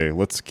Okay,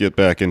 let's get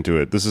back into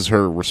it. This is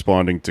her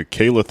responding to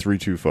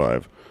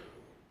Kayla325.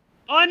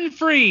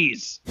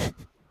 Unfreeze!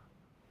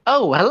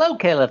 Oh, hello,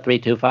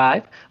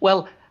 Kayla325.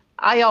 Well,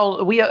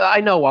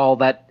 I know all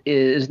that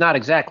is not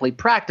exactly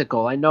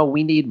practical. I know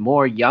we need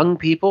more young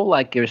people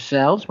like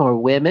yourselves, more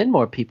women,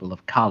 more people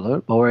of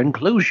color, more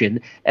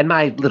inclusion, and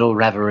my little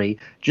reverie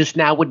just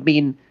now would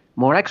mean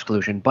more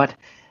exclusion. But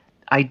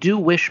I do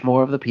wish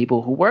more of the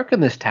people who work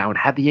in this town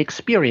had the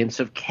experience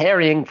of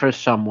caring for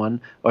someone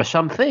or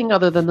something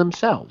other than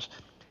themselves.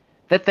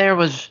 That there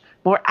was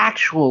more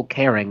actual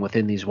caring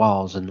within these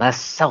walls and less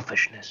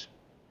selfishness.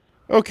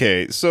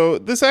 Okay, so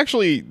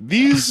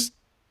these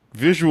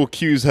visual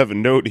cues have a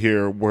note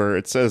here where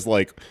it says,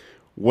 like,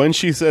 when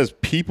she says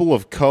people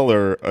of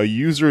color, a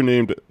user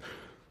named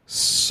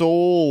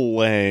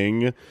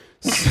Solang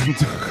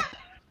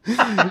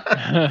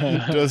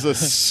does a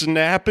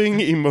snapping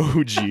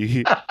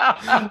emoji.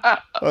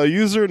 A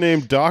user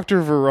named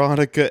Dr.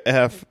 Veronica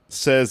F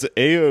says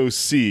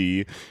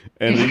AOC,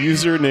 and a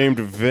user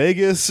named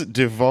Vegas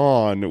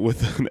Devon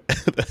with an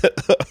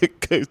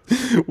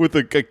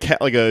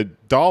like a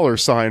dollar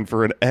sign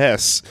for an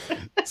S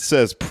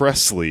says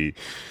Presley.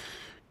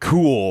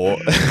 Cool.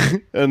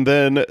 And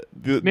then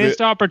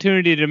Missed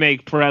opportunity to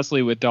make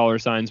Presley with dollar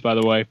signs, by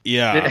the way.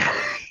 Yeah.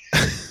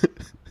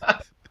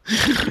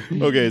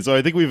 Okay, so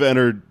I think we've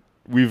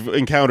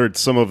encountered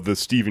some of the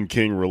Stephen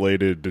King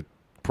related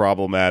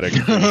problematic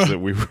things that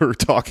we were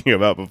talking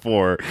about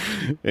before,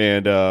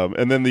 and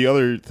then the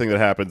other thing that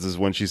happens is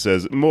when she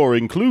says more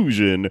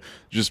inclusion,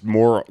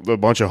 a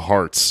bunch of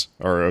hearts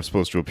are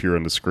supposed to appear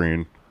on the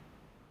screen.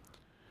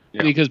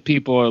 Yeah. Because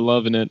people are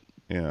loving it.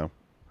 Yeah.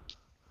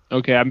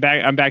 Okay, I'm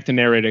back to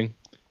narrating.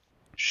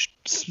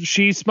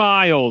 She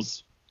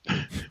smiles.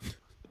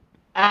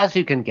 As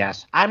you can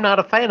guess, I'm not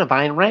a fan of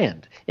Ayn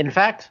Rand. In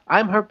fact,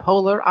 I'm her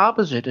polar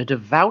opposite, a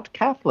devout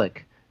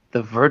Catholic.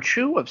 The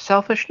virtue of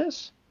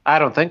selfishness? I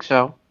don't think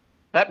so.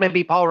 That may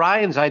be Paul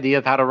Ryan's idea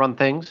of how to run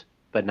things,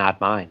 but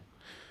not mine.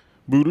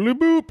 Boodly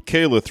boop,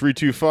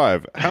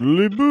 Kayla325.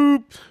 Boodly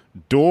boop,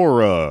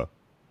 Dora.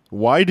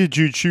 Why did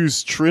you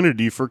choose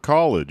Trinity for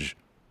college?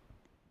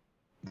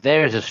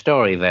 There's a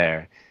story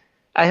there.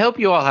 I hope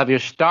you all have your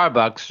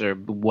Starbucks or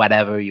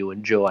whatever you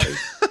enjoy.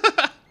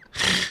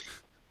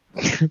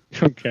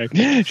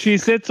 Okay. She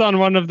sits on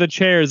one of the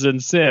chairs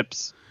and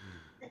sips.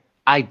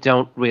 I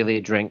don't really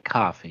drink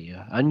coffee.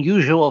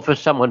 Unusual for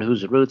someone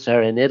whose roots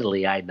are in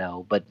Italy, I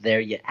know, but there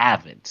you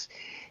have it.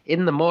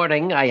 In the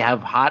morning, I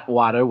have hot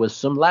water with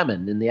some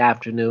lemon. In the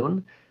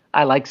afternoon,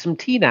 I like some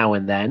tea now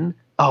and then.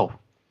 Oh,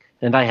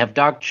 and I have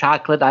dark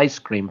chocolate ice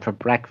cream for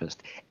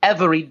breakfast.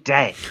 Every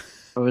day,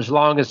 for as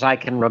long as I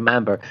can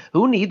remember.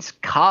 Who needs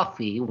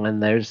coffee when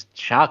there's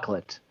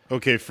chocolate?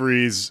 Okay,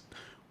 Freeze.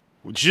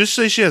 Just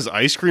say she has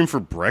ice cream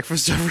for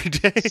breakfast every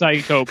day?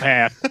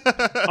 Psychopath.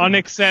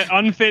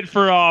 Unfit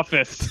for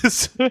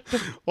office.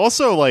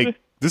 Also, like,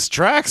 this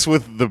tracks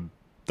with the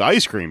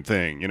ice cream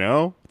thing, you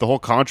know? The whole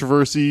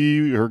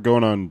controversy, her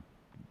going on...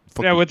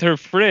 Yeah, with her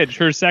fridge,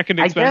 her second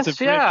expensive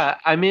fridge. Yeah.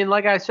 I mean,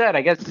 like I said,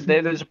 I guess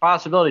there's a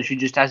possibility she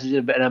just has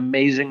an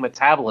amazing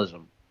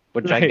metabolism,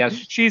 which right. I guess...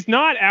 She's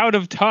not out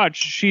of touch.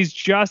 She's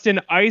just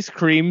an ice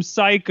cream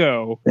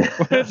psycho.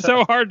 It's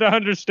so hard to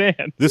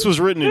understand. This was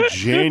written in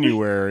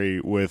January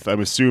with,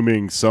 I'm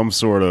assuming, some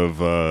sort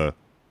of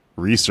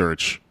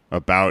research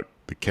about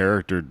the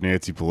character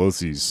Nancy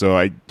Pelosi.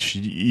 So she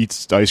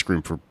eats ice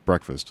cream for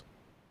breakfast.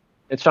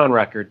 It's on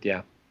record,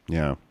 yeah.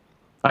 Yeah.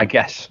 I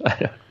guess.